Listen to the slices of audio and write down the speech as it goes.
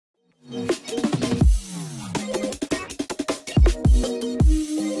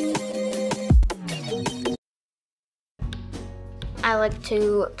like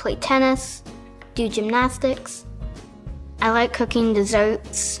to play tennis, do gymnastics. I like cooking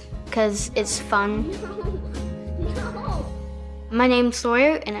desserts because it's fun. No. My name's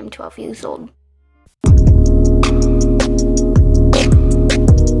Sawyer and I'm 12 years old.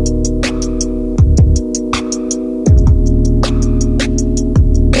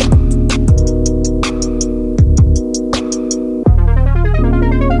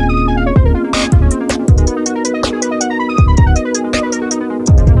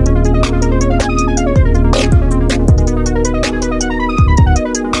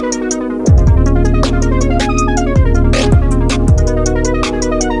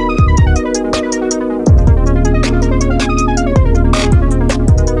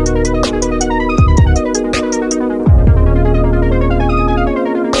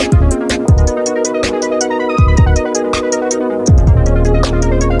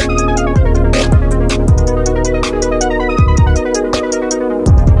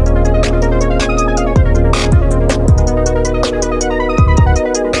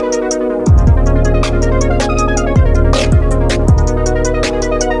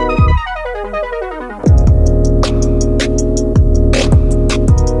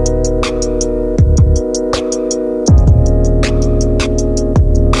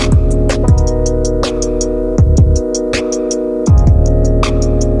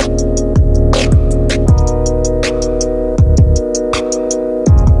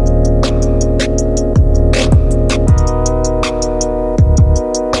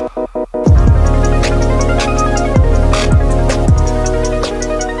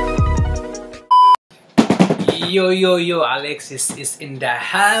 Yo, Alex is in the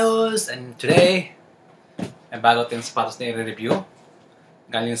house, and today may bago tayong sapatos na i-review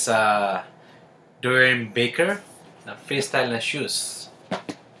galing sa Doernbecher na freestyle na shoes.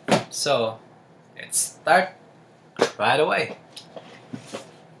 So, let's start right away.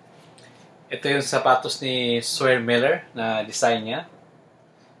 Ito yung sapatos ni Sawyer na design niya.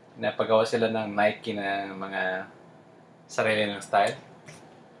 Napagawa sila ng Nike na mga sarili ng style.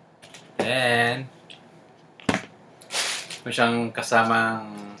 And may siyang kasamang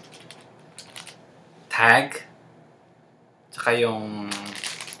tag, tsaka yung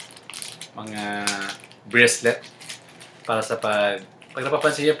mga bracelet para sa pag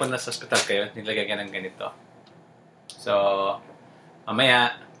napapansin niyo pag nasa hospital kayo, nilagay ka ng ganito. So,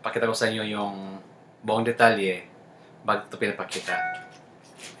 mamaya, pakita ko sa inyo yung buong detalye bago ito pinapakita.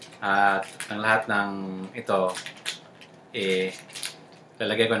 At ang lahat ng ito,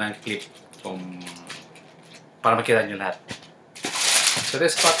 lalagay ko ng clip para makita nyo lahat. So, ito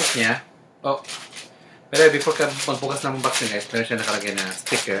yung sapatos niya. Oh, pero before ka magbukas ng box niya, meron siya nakalagay na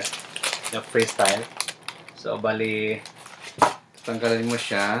sticker na freestyle. So, bali, tanggalin mo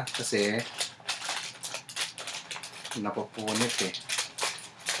siya kasi napupunit eh.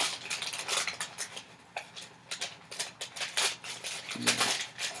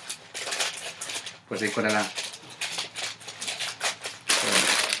 Pusin ko na lang. So,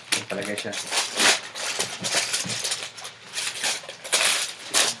 yung palagay siya.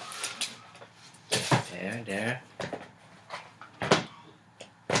 There.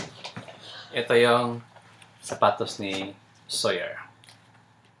 Ito yung sapatos ni Sawyer.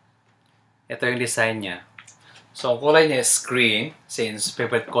 Ito yung design niya. So, ang kulay niya is green, since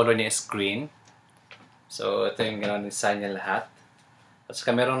favorite color niya is green. So, ito yung gano'n design niya lahat. At saka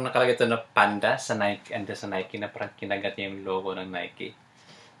meron nakalagay ito na panda sa Nike, and sa Nike na parang kinagat niya yung logo ng Nike.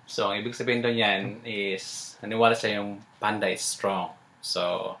 So, ang ibig sabihin doon yan is, naniwala siya yung panda is strong.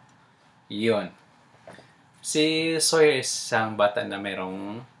 So, yun. Si Sawyer is isang bata na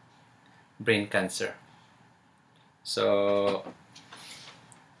mayroong brain cancer. So,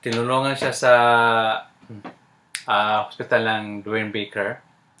 tinulungan siya sa hospital ng Doernbecher.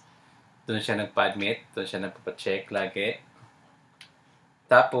 Doon siya nagpa-admit, doon siya nagpa-check lagi.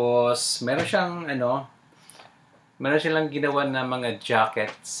 Tapos, meron silang ginawa na mga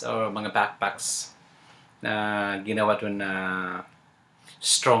jackets or mga backpacks na ginawa doon na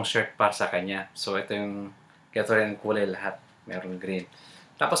strong shirt para sa kanya. So, ito yung kaya ito rin ang kulay lahat. Merong green.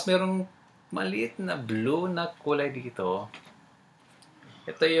 Tapos merong maliit na blue na kulay dito.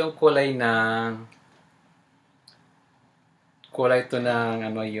 Ito yung kulay ng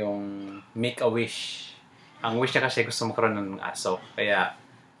yung make a wish. Ang wish niya kasi gusto magkaroon ng aso. Kaya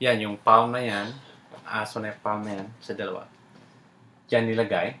yan, yung palm na yan, aso na yung palm na yan sa dalawa. Yan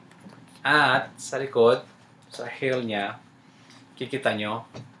nilagay. At sa likod, sa heel niya, kikita nyo,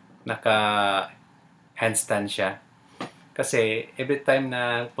 naka handstand siya. Kasi every time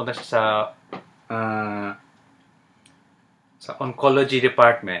na punta siya sa oncology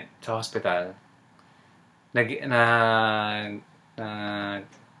department sa hospital,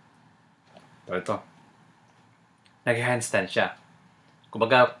 nag-handstand siya.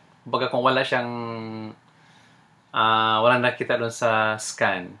 Kumbaga kung wala siyang walang nakita doon sa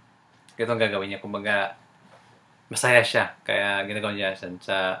scan, ito ang gagawin niya. Kumbaga masaya siya, kaya ginagawa niya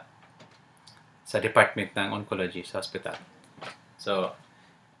sa department ng oncology sa hospital. So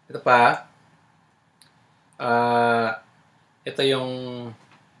ito pa, ito yung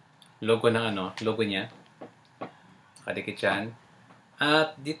logo ng logo niya. Nakadikit yan.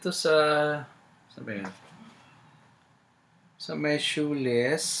 At dito saan ba yun? Sa may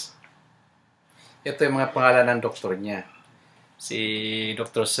shoelace, ito yung mga pangalan ng doktor niya. Si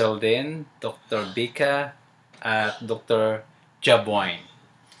Dr. Selden, Dr. Becher, at Dr. Jabwine.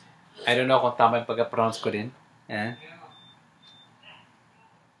 I don't know kung tama yung pagka-pronounce ko din. Yan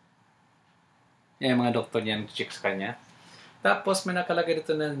yung mga doktor niya check sa kanya. Tapos may nakalagay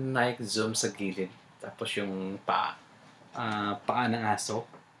dito na Nike Zoom sa gilid. Tapos yung paa ng aso.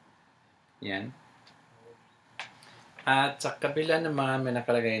 Yan. At sa kabila naman may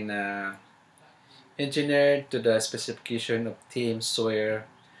nakalagay na engineered to the specification of Team Sawyer,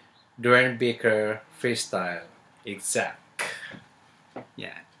 Doernbecher, Freestyle. Exact.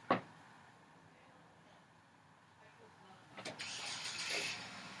 Yan.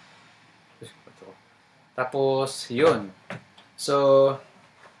 Tapos, yun. So,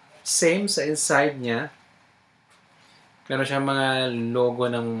 same sa inside niya. Meron siyang mga logo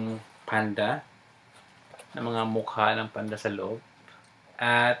ng panda. Ng mga mukha ng panda sa loob.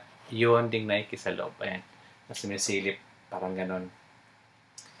 At yun ding Nike sa loob. Ayan. Mas sinisilip. Parang ganon.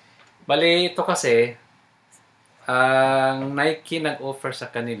 Bali, ito kasi, ang Nike nag-offer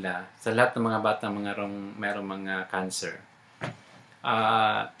sa kanila, sa lahat ng mga bata merong mga cancer.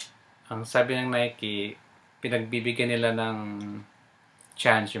 Ang sabi ng Nike, pinagbibigyan nila ng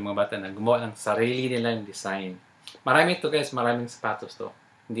chance yung mga bata na gumawa ng sarili nilang design. Marami ito guys, maraming sapatos to.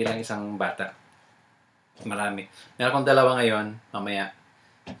 Hindi lang isang bata. Marami. Meron akong dalawa ngayon, mamaya,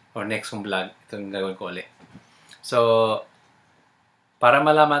 or next kong vlog, itong gagawin ko ulit. So, para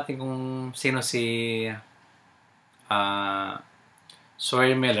malaman natin kung sino si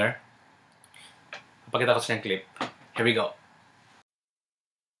Sawyer Miller, papakita ko sa siyang clip. Here we go.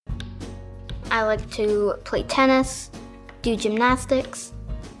 I like to play tennis, do gymnastics.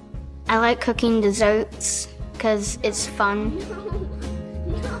 I like cooking desserts because it's fun.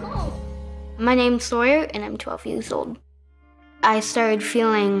 No. My name's Sawyer and I'm 12 years old. I started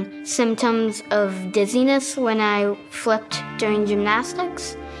feeling symptoms of dizziness when I flipped during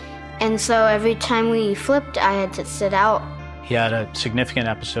gymnastics. And so every time we flipped, I had to sit out. He had a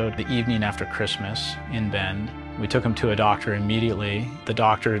significant episode the evening after Christmas in Bend. We took him to a doctor immediately. The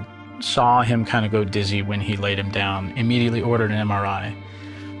doctor saw him kind of go dizzy when he laid him down, immediately ordered an MRI.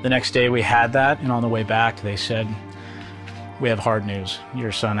 The next day we had that, and on the way back they said, "We have hard news.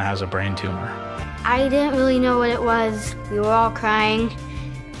 Your son has a brain tumor." I didn't really know what it was. We were all crying.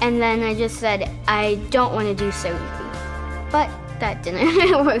 And then I just said, I don't want to do surgery. But that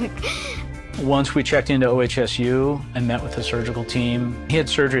didn't work. Once we checked into OHSU and met with the surgical team, he had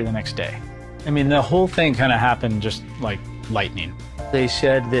surgery the next day. I mean, the whole thing kind of happened just like lightning. They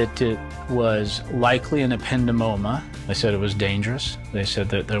said that it was likely an ependymoma. They said it was dangerous. They said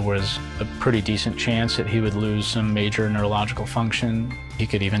that there was a pretty decent chance that he would lose some major neurological function. He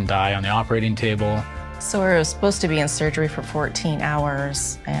could even die on the operating table. Sawyer was supposed to be in surgery for 14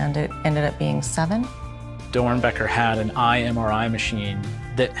 hours, and it ended up being 7. Doernbecher had an eye MRI machine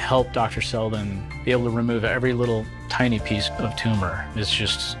that helped Dr. Selden be able to remove every little tiny piece of tumor. It's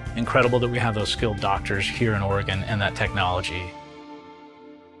just incredible that we have those skilled doctors here in Oregon and that technology.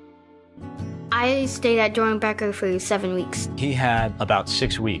 I stayed at Doernbecher for 7 weeks. He had about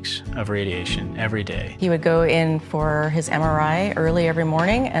 6 weeks of radiation every day. He would go in for his MRI early every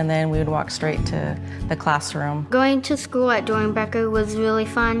morning, and then we would walk straight to the classroom. Going to school at Doernbecher was really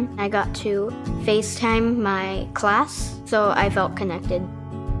fun. I got to FaceTime my class, so I felt connected.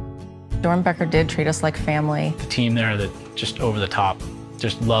 Doernbecher did treat us like family. The team there that just over the top,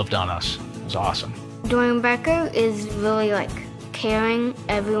 just loved on us. It was awesome. Doernbecher is really caring.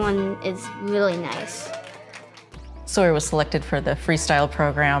 Everyone is really nice. Sawyer was selected for the Freestyle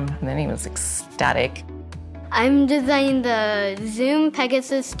program, and then he was ecstatic. I'm designing the Zoom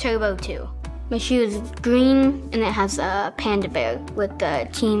Pegasus Turbo 2. My shoe is green, and it has a panda bear with the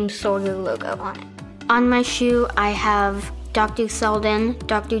Team Sawyer logo on it. On my shoe, I have Dr. Selden,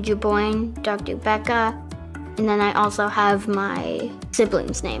 Dr. Jaboyne, Dr. Becca, and then I also have my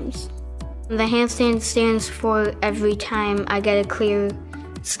siblings' names. The handstand stands for every time I get a clear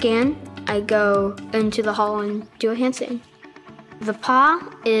scan, I go into the hall and do a handstand. The paw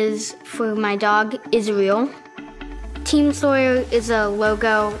is for my dog, Israel. Team Sawyer is a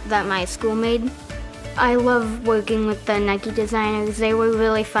logo that my school made. I love working with the Nike designers. They were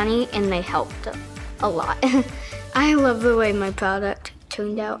really funny and they helped a lot. I love the way my product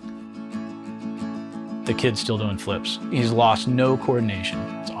turned out. The kid's still doing flips. He's lost no coordination.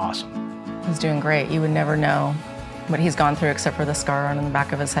 It's awesome. He's doing great. You would never know what he's gone through except for the scar on the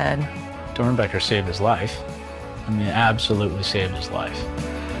back of his head. Doernbecher saved his life. I mean, absolutely saved his life.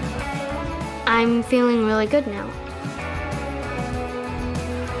 I'm feeling really good now.